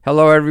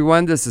Hello,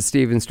 everyone. This is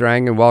Stephen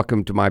Strang, and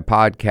welcome to my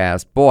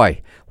podcast.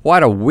 Boy,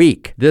 what a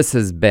week this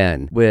has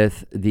been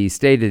with the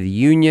State of the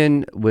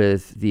Union,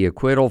 with the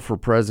acquittal for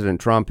President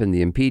Trump and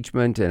the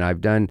impeachment, and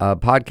I've done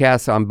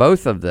podcasts on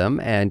both of them.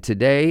 And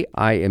today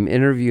I am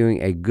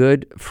interviewing a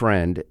good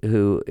friend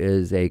who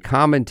is a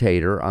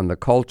commentator on the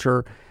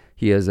culture.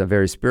 He is a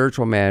very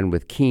spiritual man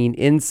with keen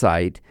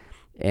insight,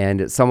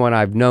 and it's someone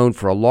I've known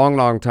for a long,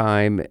 long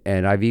time,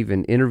 and I've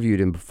even interviewed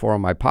him before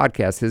on my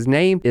podcast. His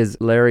name is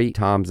Larry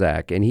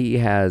Tomczak, and he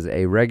has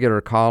a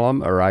regular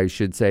column, or I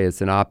should say it's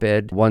an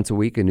op-ed, once a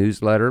week, a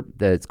newsletter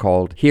that's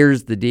called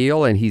Here's the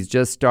Deal, and he's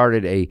just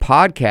started a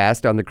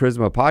podcast on the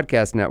Charisma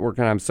Podcast Network,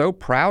 and I'm so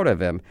proud of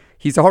him.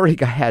 He's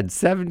already had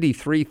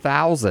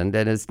 73,000,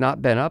 and it's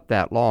not been up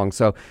that long.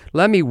 So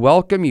let me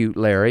welcome you,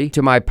 Larry,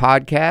 to my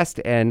podcast,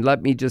 and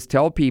let me just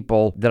tell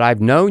people that I've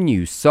known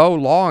you so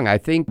long. I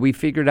think we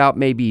figured out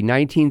maybe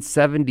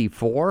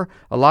 1974.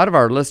 A lot of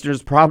our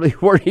listeners probably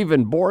weren't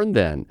even born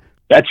then.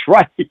 That's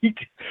right.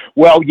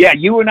 Well, yeah,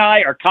 you and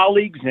I are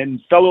colleagues and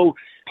fellow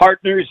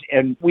partners,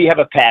 and we have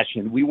a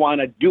passion. We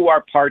want to do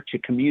our part to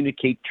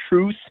communicate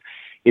truth,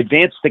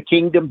 advance the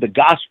kingdom, the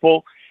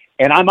gospel.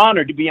 And I'm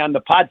honored to be on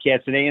the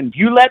podcast today. And if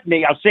you let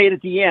me, I'll say it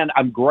at the end.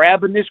 I'm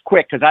grabbing this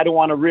quick because I don't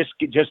want to risk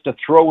it just to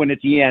throw in at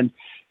the end.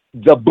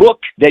 The book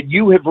that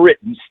you have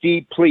written,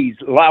 Steve, please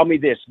allow me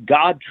this,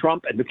 God,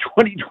 Trump, and the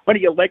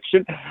 2020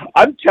 election.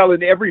 I'm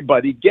telling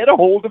everybody, get a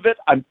hold of it.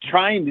 I'm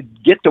trying to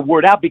get the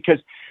word out because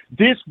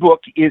this book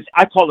is,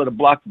 I call it a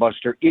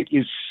blockbuster. It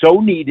is so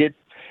needed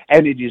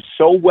and it is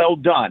so well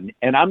done.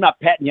 And I'm not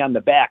patting you on the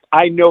back.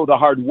 I know the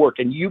hard work,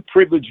 and you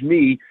privileged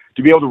me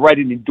to be able to write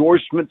an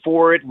endorsement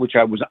for it, which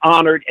I was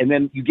honored, and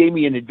then you gave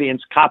me an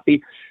advance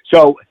copy.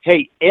 So,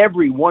 hey,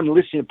 everyone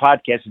listening to the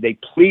podcast today,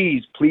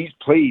 please, please,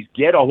 please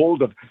get a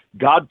hold of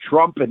God,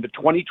 Trump, and the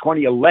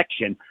 2020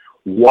 election,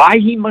 why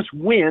he must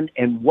win,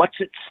 and what's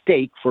at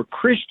stake for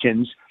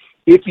Christians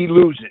if he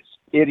loses.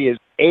 It is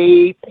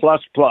A++.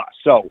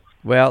 So,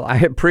 well, I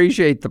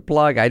appreciate the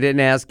plug. I didn't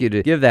ask you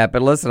to give that,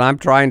 but listen, I'm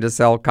trying to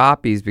sell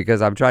copies because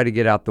I'm trying to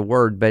get out the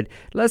word. But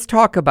let's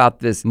talk about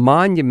this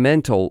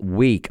monumental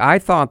week. I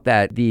thought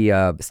that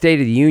the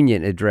State of the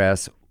Union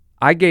address,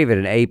 I gave it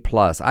an A+.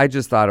 I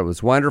just thought it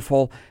was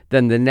wonderful.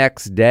 Then the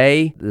next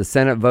day, the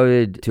Senate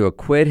voted to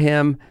acquit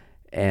him.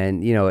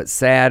 And, you know, it's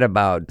sad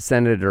about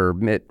Senator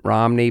Mitt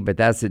Romney, but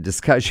that's a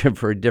discussion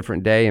for a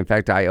different day. In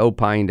fact, I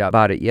opined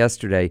about it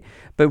yesterday.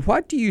 But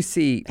what do you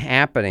see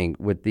happening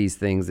with these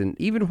things, and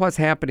even what's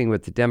happening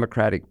with the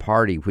Democratic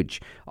Party, which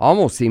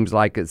almost seems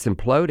like it's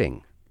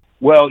imploding?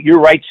 Well,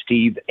 you're right,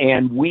 Steve,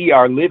 and we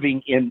are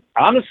living in,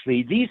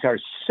 honestly, these are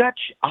such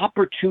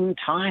opportune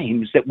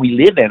times that we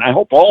live in. I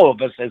hope all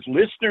of us as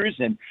listeners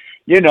and,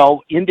 you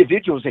know,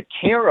 individuals that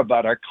care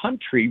about our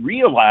country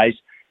realize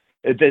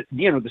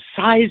the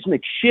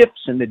seismic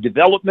shifts and the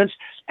developments.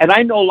 And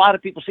I know a lot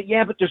of people say,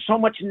 yeah, but there's so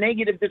much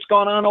negative that's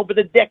gone on over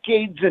the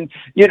decades. And,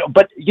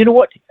 but you know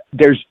what?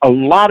 There's a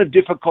lot of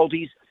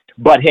difficulties,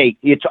 but hey,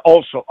 it's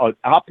also an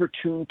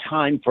opportune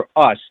time for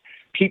us.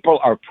 People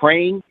are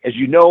praying. As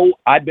you know,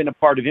 I've been a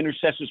part of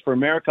Intercessors for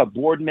America,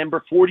 board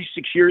member,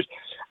 46 years.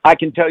 I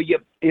can tell you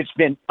it's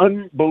been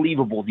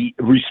unbelievable, the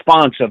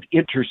response of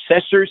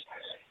intercessors.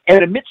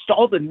 And amidst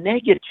all the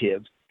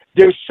negative,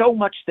 there's so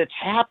much that's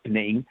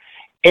happening.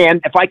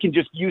 And if I can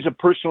just use a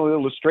personal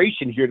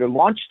illustration here to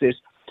launch this,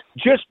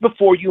 just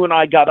before you and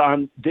I got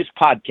on this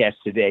podcast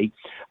today,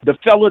 the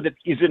fellow that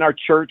is in our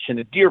church and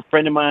a dear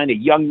friend of mine, a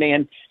young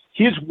man,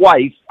 his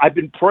wife, I've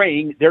been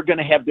praying, they're going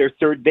to have their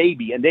third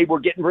baby, and they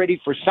were getting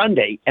ready for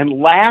Sunday. And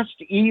last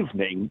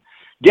evening,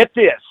 get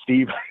this,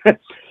 Steve,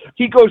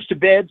 he goes to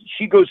bed,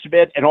 she goes to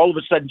bed, and all of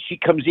a sudden she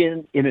comes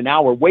in an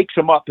hour, wakes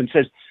him up and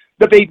says,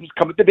 the baby's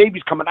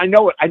coming. I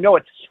know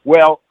it.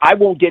 Well, I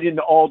won't get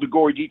into all the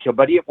gory detail,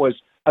 but it was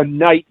a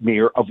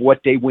nightmare of what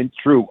they went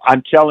through.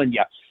 I'm telling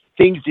you,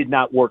 things did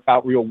not work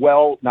out real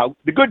well. Now,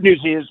 the good news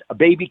is a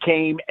baby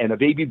came and a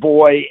baby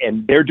boy,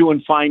 and they're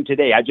doing fine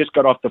today. I just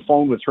got off the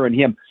phone with her and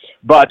him,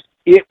 but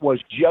it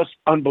was just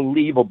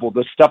unbelievable,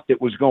 the stuff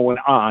that was going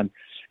on.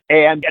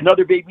 And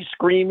another baby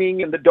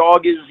screaming, and the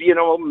dog is,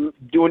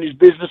 doing his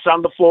business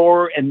on the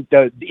floor, and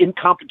the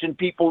incompetent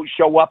people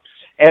show up.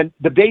 And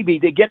the baby,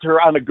 they get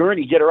her on a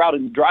gurney, get her out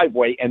in the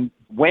driveway, and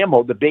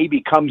whammo, the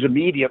baby comes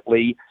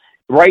immediately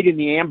right in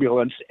the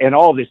ambulance and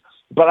all this.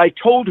 But I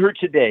told her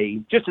today,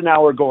 just an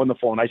hour ago on the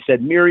phone, I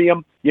said,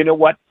 Miriam, you know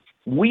what?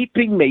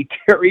 Weeping may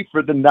tarry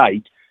for the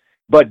night,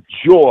 but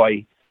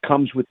joy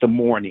comes with the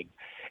morning.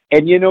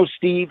 And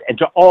Steve, and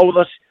to all of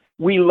us,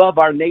 we love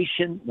our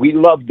nation. We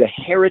love the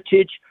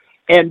heritage.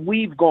 And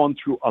we've gone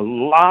through a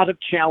lot of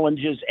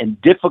challenges and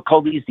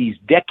difficulties these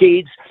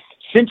decades,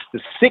 since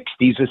the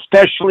 60s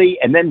especially,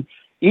 and then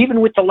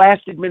even with the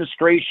last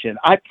administration.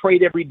 I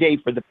prayed every day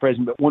for the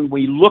president, but when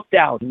we looked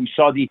out and we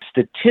saw the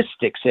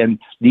statistics and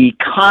the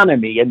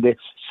economy and the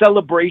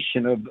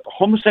celebration of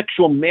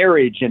homosexual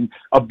marriage and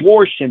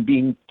abortion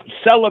being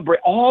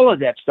celebrated, all of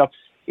that stuff,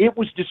 it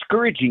was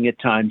discouraging at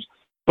times.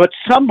 But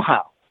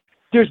somehow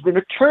there's been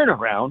a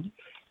turnaround,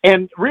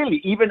 And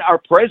really, even our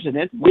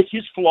president, with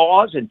his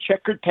flaws and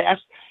checkered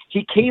past,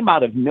 he came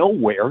out of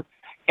nowhere.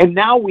 And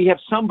now we have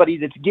somebody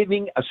that's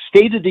giving a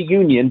State of the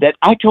Union that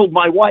I told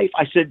my wife,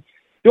 I said,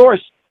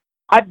 Doris,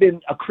 I've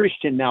been a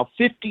Christian now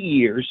 50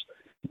 years.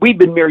 We've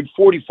been married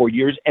 44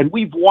 years, and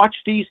we've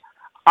watched these.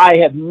 I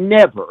have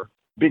never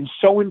been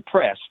so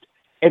impressed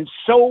and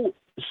so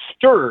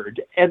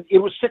stirred, and it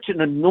was such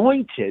an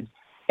anointed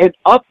and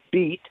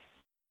upbeat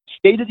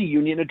State of the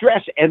Union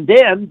address. And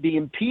then the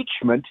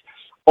impeachment,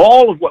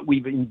 all of what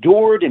we've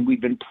endured and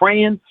we've been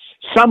praying,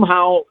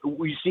 somehow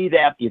we see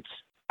that it's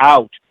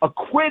out.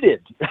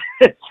 Acquitted.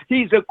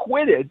 He's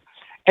acquitted.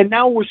 And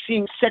now we're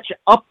seeing such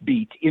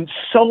upbeat in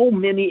so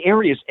many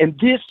areas. And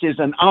this is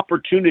an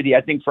opportunity,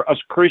 I think, for us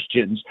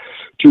Christians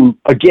to,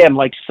 again,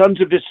 like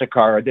sons of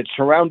Issachar that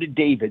surrounded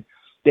David,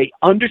 they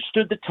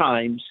understood the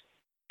times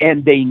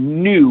and they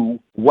knew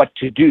what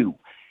to do.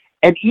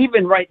 And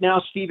even right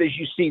now, Steve, as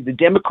you see, the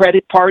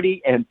Democratic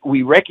Party, and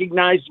we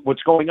recognize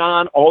what's going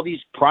on, all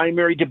these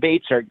primary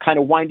debates are kind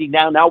of winding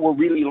down. Now we're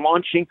really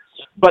launching.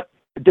 But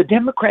the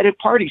Democratic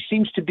Party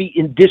seems to be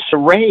in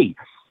disarray.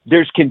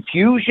 There's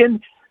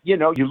confusion. You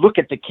know, you look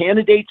at the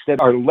candidates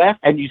that are left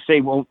and you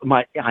say, well,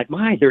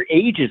 their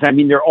ages. I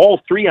mean, they're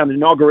all three on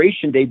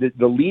Inauguration Day,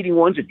 the leading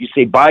ones. If you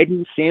say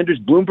Biden, Sanders,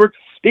 Bloomberg,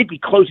 they'd be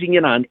closing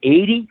in on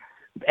 80.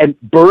 And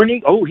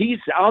Bernie, he's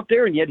out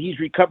there, and yet he's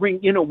recovering,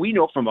 we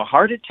know from a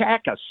heart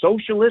attack, a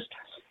socialist.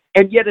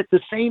 And yet at the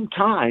same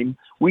time,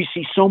 we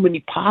see so many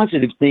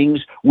positive things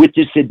with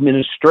this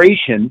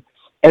administration.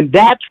 And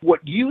that's what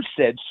you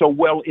said so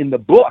well in the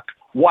book,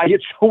 why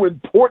it's so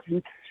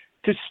important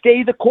to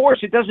stay the course.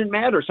 It doesn't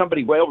matter.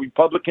 Somebody,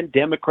 Republican,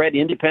 Democrat,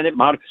 Independent,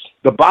 moderate.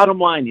 The bottom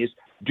line is,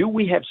 do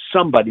we have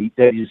somebody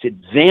that is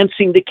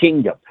advancing the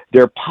kingdom?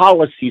 Their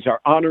policies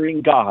are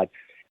honoring God.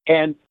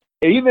 And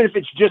even if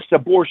it's just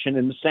abortion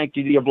and the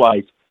sanctity of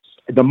life,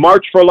 the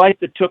March for Life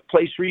that took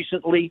place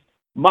recently,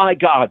 my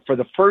God, for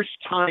the first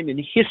time in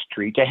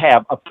history to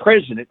have a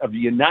president of the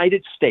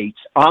United States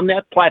on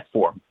that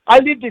platform. I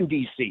lived in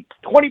D.C.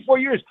 24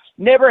 years,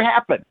 never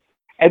happened.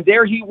 And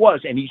there he was,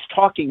 and he's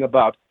talking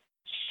about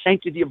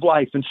sanctity of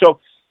life. And so,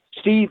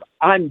 Steve,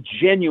 I'm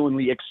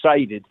genuinely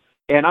excited,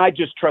 and I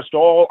just trust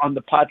all on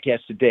the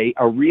podcast today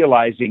are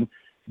realizing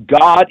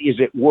God is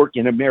at work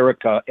in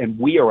America, and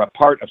we are a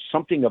part of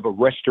something of a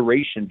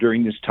restoration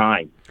during this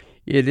time.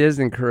 It is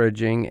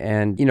encouraging,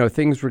 and,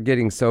 things were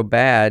getting so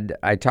bad.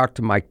 I talked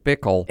to Mike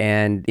Bickle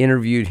and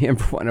interviewed him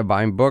for one of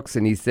my books,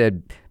 and he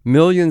said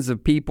millions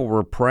of people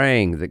were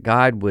praying that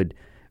God would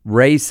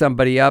raise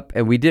somebody up,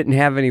 and we didn't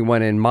have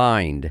anyone in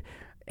mind.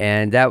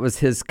 And that was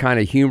his kind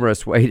of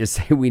humorous way to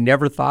say we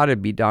never thought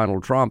it'd be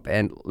Donald Trump.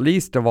 And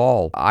least of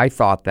all, I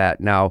thought that.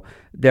 Now,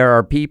 there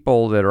are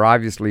people that are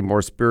obviously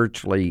more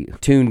spiritually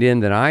tuned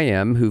in than I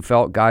am who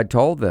felt God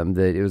told them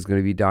that it was going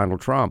to be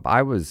Donald Trump.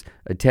 I was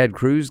a Ted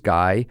Cruz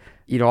guy.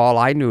 All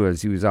I knew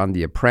is he was on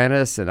The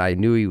Apprentice, and I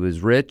knew he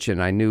was rich,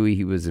 and I knew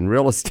he was in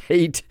real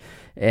estate.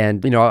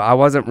 And, I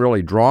wasn't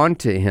really drawn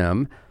to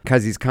him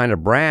because he's kind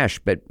of brash.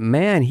 But,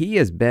 man, he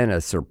has been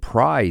a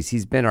surprise.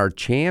 He's been our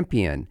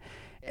champion.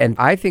 And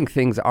I think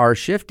things are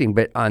shifting.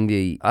 But on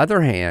the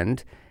other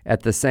hand,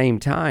 at the same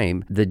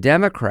time, the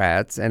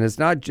Democrats, and it's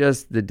not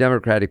just the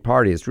Democratic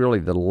Party, it's really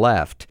the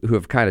left who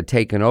have kind of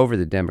taken over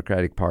the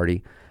Democratic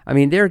Party. I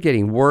mean, they're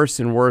getting worse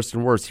and worse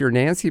and worse. Here,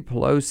 Nancy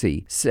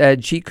Pelosi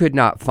said she could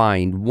not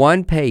find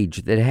one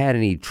page that had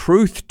any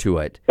truth to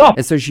it. Oh.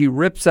 And so she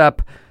rips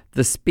up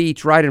the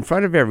speech right in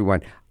front of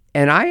everyone.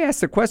 And I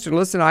asked the question,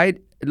 listen, I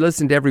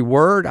listened to every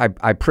word.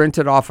 I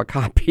printed off a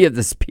copy of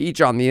the speech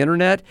on the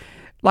internet.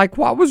 Like,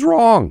 what was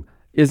wrong?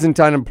 Isn't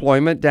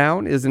unemployment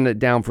down? Isn't it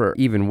down for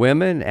even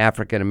women,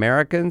 African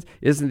Americans?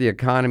 Isn't the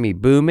economy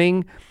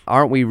booming?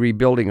 Aren't we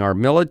rebuilding our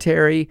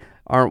military?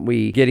 Aren't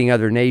we getting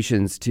other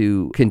nations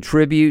to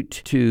contribute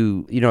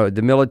to,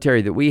 the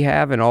military that we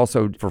have, and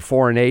also for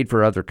foreign aid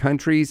for other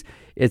countries,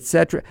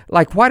 etc.?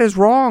 Like, what is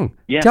wrong?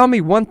 Yeah. Tell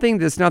me one thing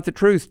that's not the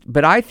truth.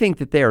 But I think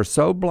that they are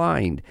so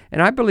blind,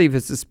 and I believe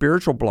it's a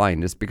spiritual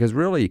blindness, because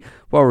really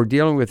what we're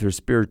dealing with are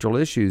spiritual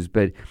issues,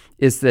 but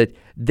it's that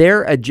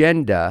their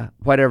agenda,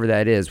 whatever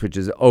that is, which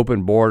is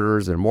open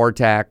borders and more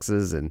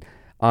taxes and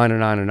on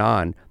and on and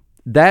on,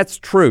 that's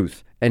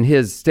truth. And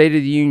his State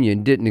of the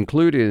Union didn't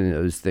include any of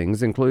those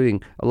things,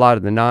 including a lot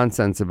of the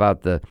nonsense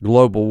about the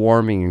global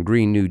warming and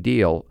Green New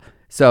Deal.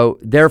 So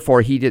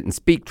therefore, he didn't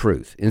speak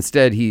truth.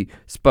 Instead, he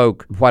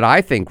spoke what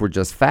I think were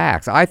just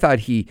facts. I thought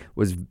he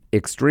was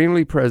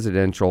extremely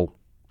presidential.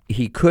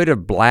 He could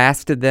have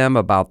blasted them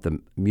about the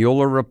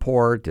Mueller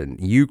report and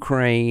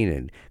Ukraine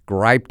and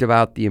griped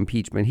about the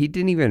impeachment. He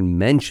didn't even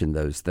mention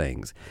those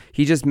things.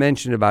 He just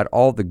mentioned about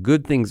all the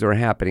good things that were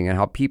happening and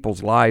how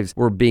people's lives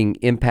were being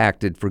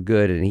impacted for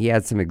good. And he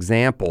had some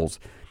examples.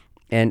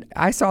 And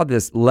I saw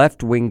this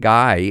left-wing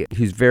guy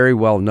who's very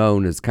well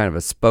known as kind of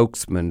a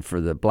spokesman for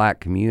the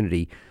black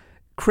community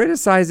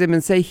criticize him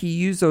and say he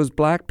used those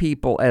black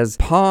people as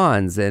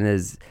pawns and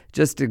as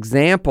just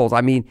examples.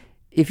 I mean,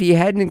 if he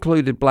hadn't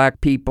included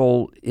black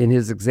people in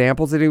his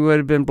examples, then he would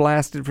have been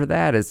blasted for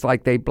that. It's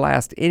like they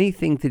blast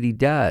anything that he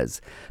does.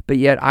 But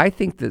yet I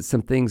think that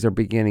some things are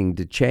beginning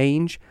to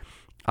change.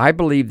 I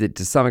believe that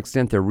to some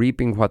extent they're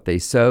reaping what they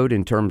sowed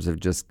in terms of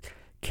just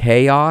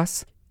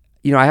chaos.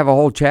 I have a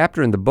whole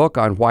chapter in the book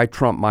on why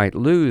Trump might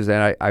lose,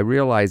 and I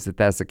realize that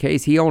that's the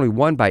case. He only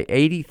won by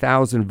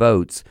 80,000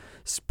 votes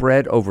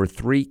spread over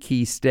 3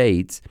 key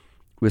states,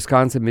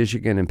 Wisconsin,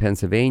 Michigan, and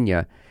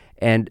Pennsylvania.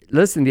 And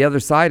listen, the other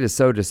side is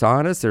so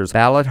dishonest. There's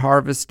ballot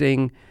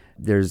harvesting.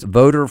 There's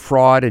voter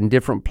fraud in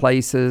different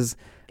places.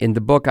 In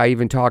the book, I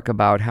even talk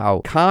about how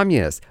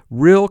communists,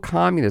 real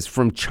communists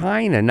from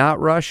China,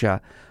 not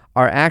Russia,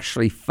 are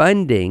actually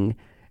funding.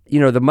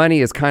 The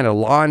money is kind of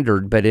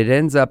laundered, but it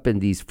ends up in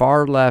these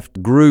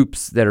far-left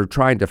groups that are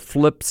trying to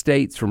flip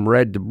states from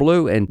red to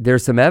blue. And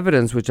there's some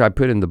evidence, which I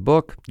put in the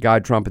book,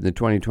 God, Trump in the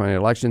 2020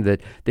 election,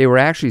 that they were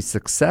actually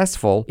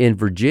successful in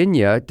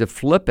Virginia to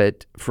flip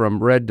it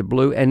from red to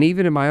blue. And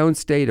even in my own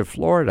state of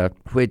Florida,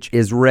 which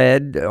is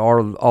red,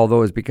 or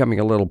although is becoming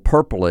a little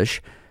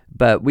purplish,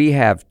 but we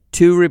have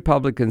 2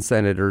 Republican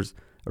senators,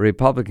 a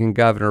Republican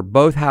governor,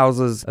 both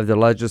houses of the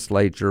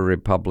legislature are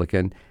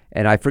Republican.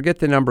 And I forget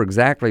the number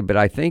exactly, but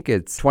I think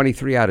it's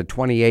 23 out of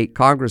 28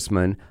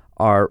 congressmen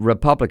are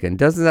Republican.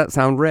 Doesn't that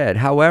sound red?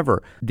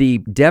 However, the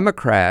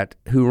Democrat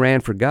who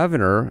ran for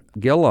governor,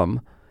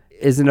 Gillum,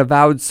 is an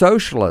avowed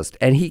socialist,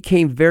 and he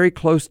came very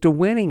close to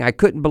winning. I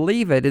couldn't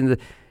believe it. And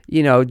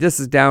this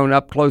is down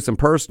up close and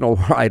personal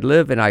where I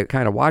live, and I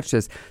kind of watch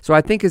this. So I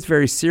think it's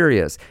very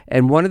serious.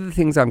 And one of the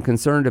things I'm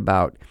concerned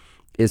about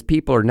is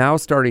people are now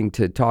starting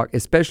to talk,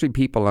 especially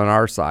people on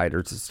our side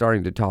are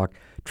starting to talk,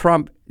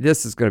 Trump,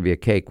 this is going to be a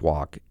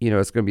cakewalk.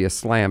 It's going to be a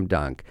slam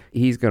dunk.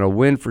 He's going to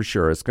win for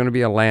sure. It's going to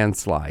be a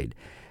landslide.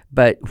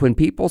 But when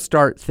people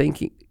start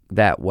thinking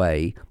that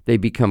way, they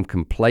become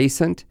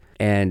complacent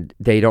and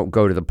they don't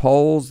go to the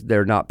polls.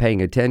 They're not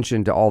paying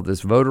attention to all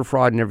this voter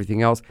fraud and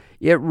everything else.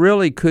 It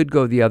really could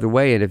go the other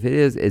way. And if it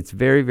is, it's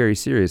very, very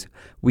serious.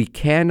 We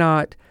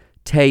cannot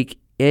take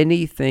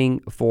anything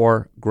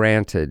for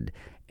granted.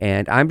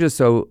 And I'm just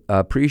so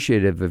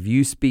appreciative of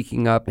you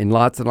speaking up in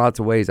lots and lots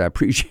of ways. I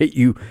appreciate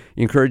you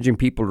encouraging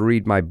people to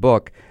read my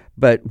book.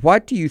 But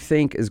what do you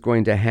think is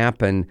going to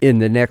happen in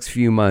the next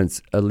few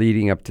months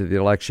leading up to the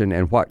election,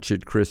 and what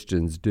should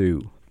Christians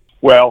do?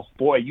 Well,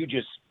 boy, you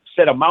just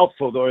said a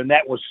mouthful, though, and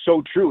that was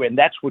so true. And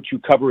that's what you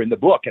cover in the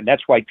book. And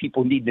that's why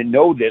people need to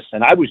know this.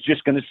 And I was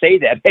just going to say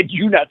that, had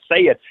you not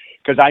say it,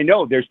 because I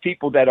know there's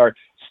people that are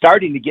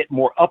starting to get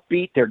more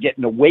upbeat. They're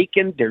getting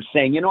awakened. They're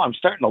saying, I'm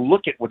starting to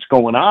look at what's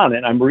going on,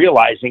 and I'm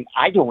realizing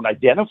I don't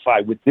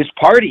identify with this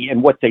party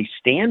and what they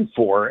stand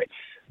for.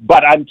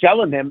 But I'm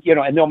telling them,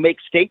 and they'll make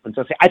statements.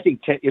 They'll say, I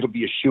think it'll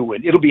be a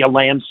shoo-in. It'll be a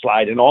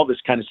landslide and all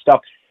this kind of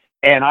stuff.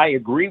 And I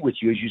agree with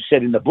you, as you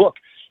said in the book.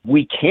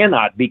 We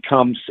cannot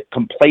become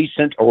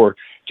complacent or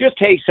just,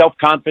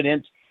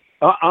 self-confident.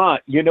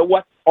 You know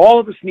what? All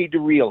of us need to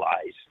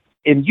realize,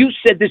 and you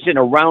said this in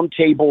a round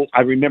table,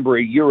 I remember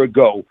a year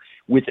ago,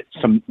 with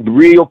some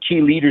real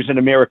key leaders in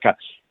America.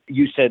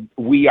 You said,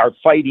 we are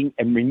fighting,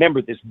 and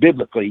remember this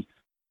biblically,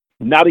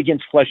 not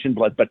against flesh and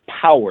blood, but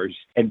powers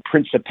and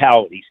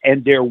principalities.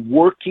 And they're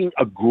working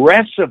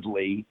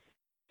aggressively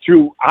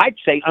through, I'd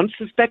say,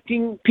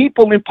 unsuspecting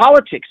people in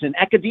politics and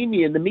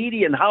academia and the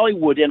media and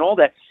Hollywood and all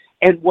that.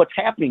 And what's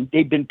happening,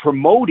 they've been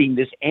promoting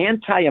this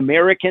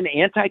anti-American,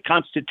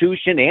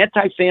 anti-Constitution,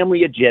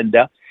 anti-family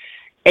agenda.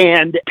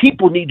 And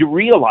people need to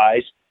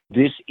realize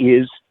this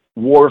is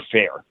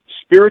warfare,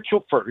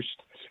 spiritual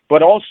first,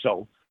 but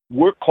also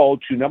we're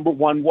called to, number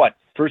one, what?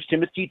 1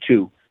 Timothy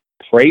 2,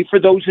 pray for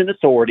those in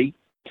authority.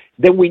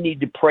 Then we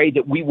need to pray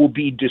that we will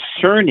be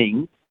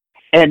discerning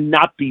and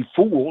not be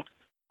fooled.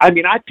 I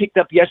mean, I picked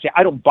up yesterday,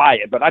 I don't buy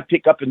it, but I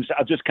pick up and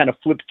I'll just kind of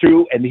flip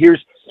through, and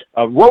here's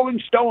a Rolling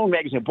Stone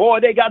magazine. Boy,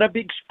 they got a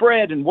big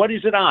spread, and what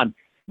is it on?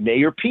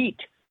 Mayor Pete.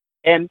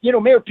 And,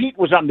 Mayor Pete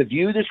was on The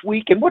View this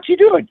week, and what's he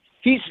doing?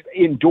 He's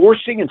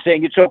endorsing and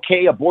saying it's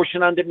okay,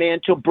 abortion on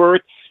demand till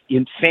birth,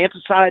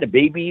 infanticide, a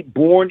baby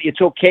born,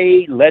 it's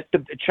okay, let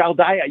the child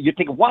die. You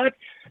think, what?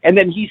 And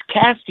then he's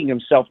casting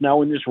himself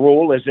now in this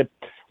role as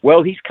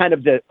he's kind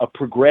of a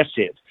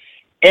progressive.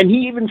 And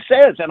he even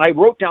says, and I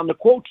wrote down the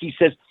quote, he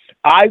says,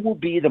 I will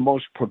be the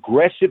most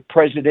progressive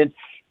president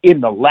in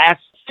the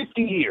last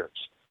 50 years.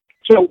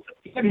 So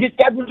his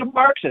dad was a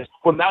Marxist.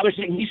 Well, now they're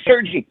saying he's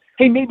surging.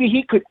 Hey, maybe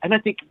he could. And I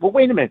think, well,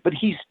 wait a minute, but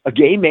he's a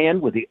gay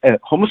man with a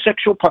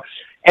homosexual part.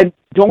 And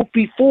don't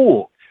be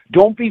fooled.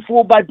 Don't be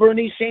fooled by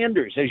Bernie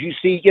Sanders. As you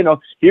see,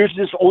 here's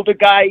this older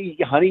guy, he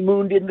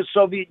honeymooned in the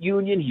Soviet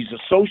Union. He's a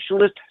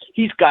socialist.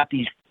 He's got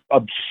these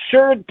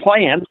absurd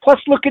plans. Plus,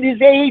 look at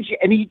his age,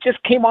 and he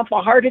just came off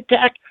a heart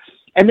attack.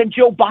 And then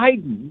Joe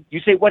Biden, you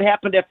say, what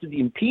happened after the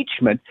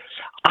impeachment?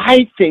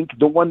 I think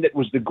the one that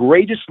was the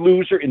greatest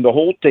loser in the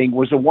whole thing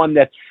was the one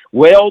that,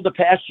 the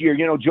past year,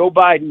 Joe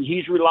Biden,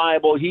 he's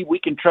reliable. We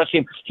can trust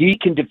him. He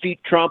can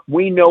defeat Trump.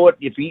 We know it.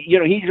 If he,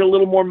 he's a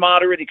little more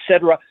moderate,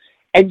 etc.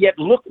 And yet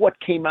look what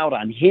came out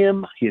on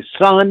him, his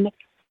son.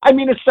 I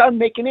mean, a son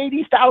making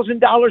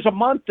 $80,000 a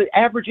month. The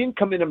average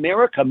income in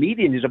America,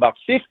 median, is about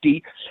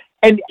 50.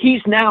 And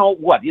he's now,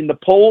 what, in the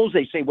polls,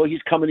 they say, well,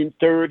 he's coming in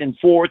third and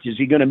fourth. Is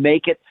he going to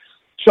make it?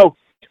 So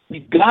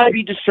we've got to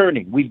be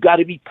discerning. We've got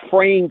to be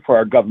praying for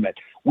our government.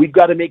 We've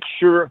got to make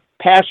sure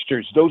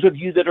pastors, those of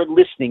you that are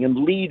listening,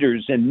 and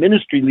leaders and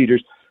ministry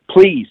leaders,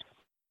 please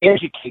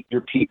educate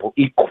your people,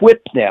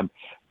 equip them,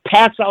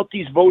 pass out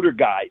these voter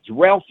guides.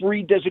 Ralph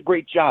Reed does a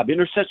great job,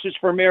 Intercessors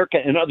for America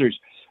and others.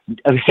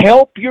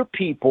 Help your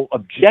people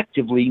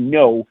objectively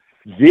know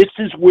this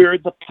is where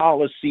the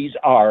policies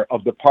are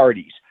of the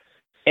parties.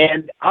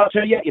 And I'll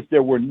tell you, if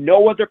there were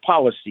no other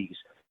policies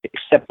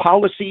except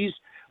policies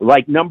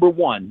like, number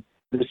one,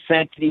 the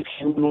sanctity of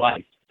human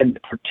life and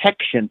the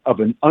protection of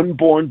an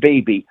unborn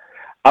baby,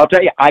 I'll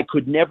tell you, I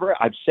could never,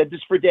 I've said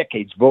this for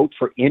decades, vote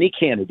for any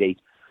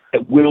candidate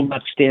that will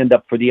not stand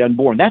up for the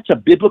unborn. That's a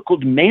biblical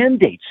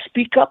mandate.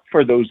 Speak up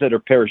for those that are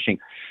perishing.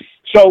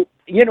 So,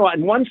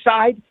 on one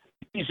side,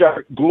 these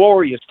are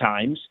glorious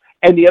times,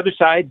 and the other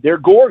side, they're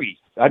gory.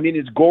 I mean,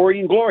 it's gory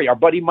and glory. Our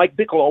buddy Mike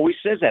Bickle always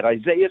says that,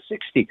 Isaiah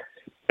 60.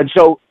 And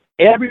so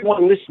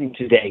everyone listening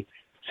today,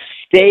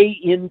 stay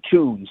in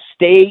tune,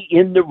 stay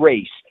in the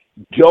race.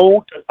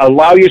 Don't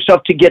allow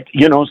yourself to get,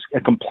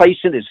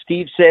 complacent, as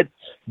Steve said.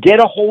 Get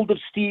a hold of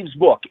Steve's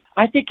book.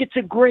 I think it's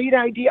a great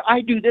idea. I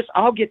do this.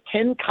 I'll get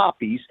 10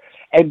 copies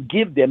and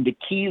give them to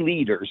key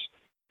leaders.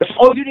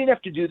 Oh, you didn't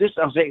have to do this.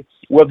 I'll say,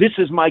 well, this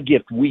is my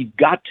gift. We've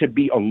got to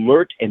be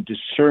alert and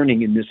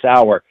discerning in this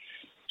hour.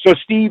 So,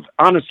 Steve,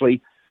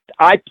 honestly,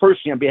 I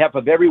personally, on behalf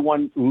of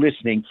everyone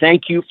listening,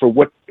 thank you for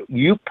what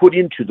you put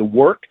into the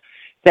work.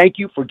 Thank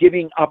you for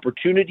giving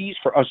opportunities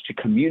for us to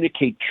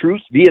communicate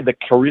truth via the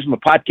Charisma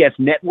Podcast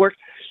Network.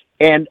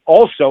 And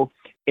also,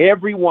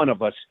 every one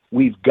of us,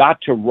 we've got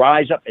to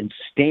rise up and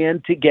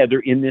stand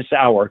together in this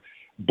hour.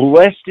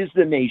 Blessed is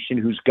the nation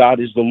whose God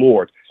is the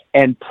Lord.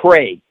 And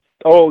pray.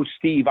 Oh,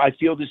 Steve, I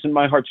feel this in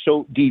my heart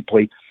so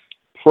deeply.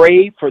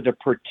 Pray for the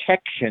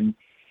protection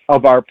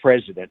of our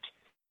president.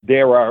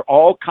 There are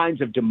all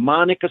kinds of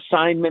demonic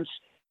assignments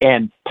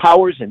and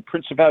powers and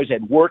principalities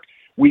at work.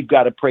 We've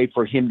got to pray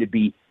for him to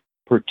be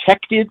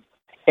protected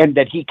and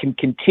that he can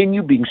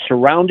continue being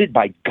surrounded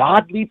by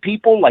godly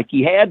people like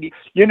he had.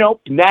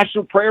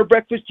 National Prayer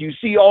Breakfast, you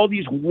see all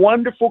these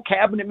wonderful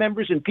cabinet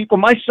members and people.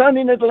 My son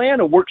in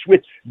Atlanta works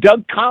with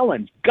Doug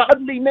Collins,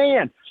 godly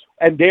man.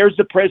 And there's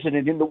the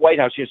president in the White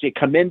House yesterday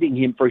commending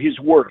him for his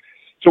work.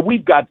 So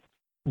we've got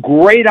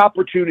great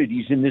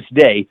opportunities in this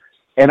day.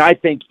 And I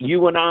think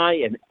you and I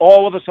and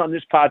all of us on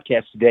this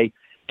podcast today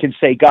can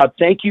say, God,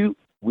 thank you.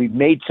 We've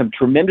made some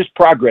tremendous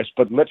progress,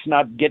 but let's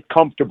not get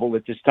comfortable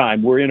at this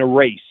time. We're in a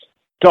race.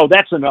 So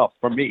that's enough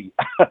for me.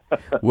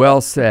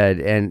 Well said,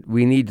 and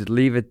we need to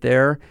leave it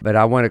there. But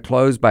I want to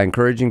close by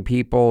encouraging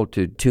people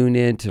to tune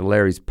in to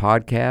Larry's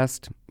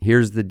podcast.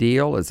 Here's the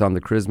deal. It's on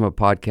the Charisma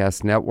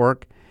Podcast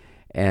Network.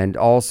 And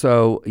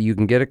also, you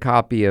can get a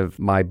copy of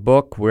my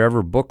book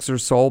wherever books are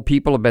sold.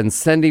 People have been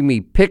sending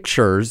me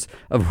pictures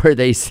of where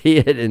they see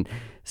it in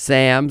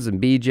Sam's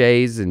and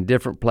BJ's and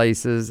different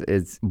places.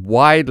 It's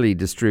widely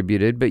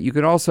distributed, but you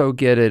can also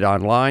get it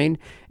online.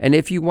 And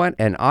if you want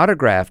an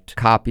autographed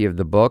copy of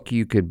the book,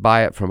 you could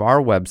buy it from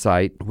our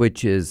website,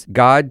 which is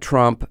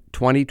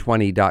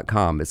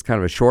godtrump2020.com. It's kind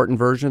of a shortened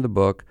version of the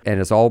book,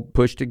 and it's all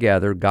pushed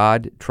together,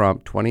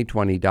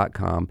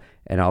 godtrump2020.com.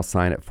 And I'll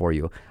sign it for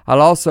you.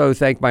 I'll also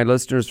thank my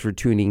listeners for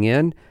tuning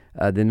in.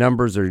 The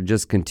numbers are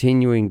just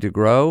continuing to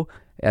grow.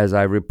 As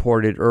I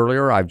reported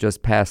earlier, I've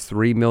just passed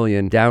 3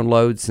 million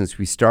downloads since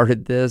we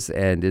started this,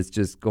 and it's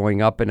just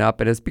going up and up.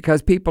 And it's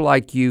because people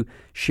like you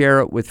share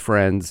it with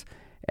friends,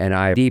 and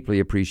I deeply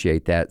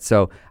appreciate that.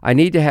 So I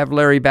need to have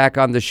Larry back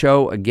on the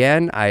show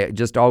again. I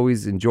just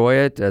always enjoy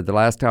it. The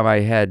last time I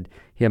had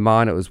him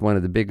on, it was one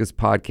of the biggest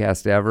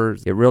podcasts ever.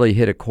 It really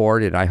hit a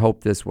chord, and I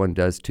hope this one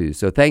does too.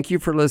 So thank you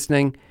for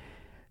listening.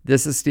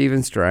 This is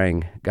Stephen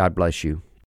Strang. God bless you.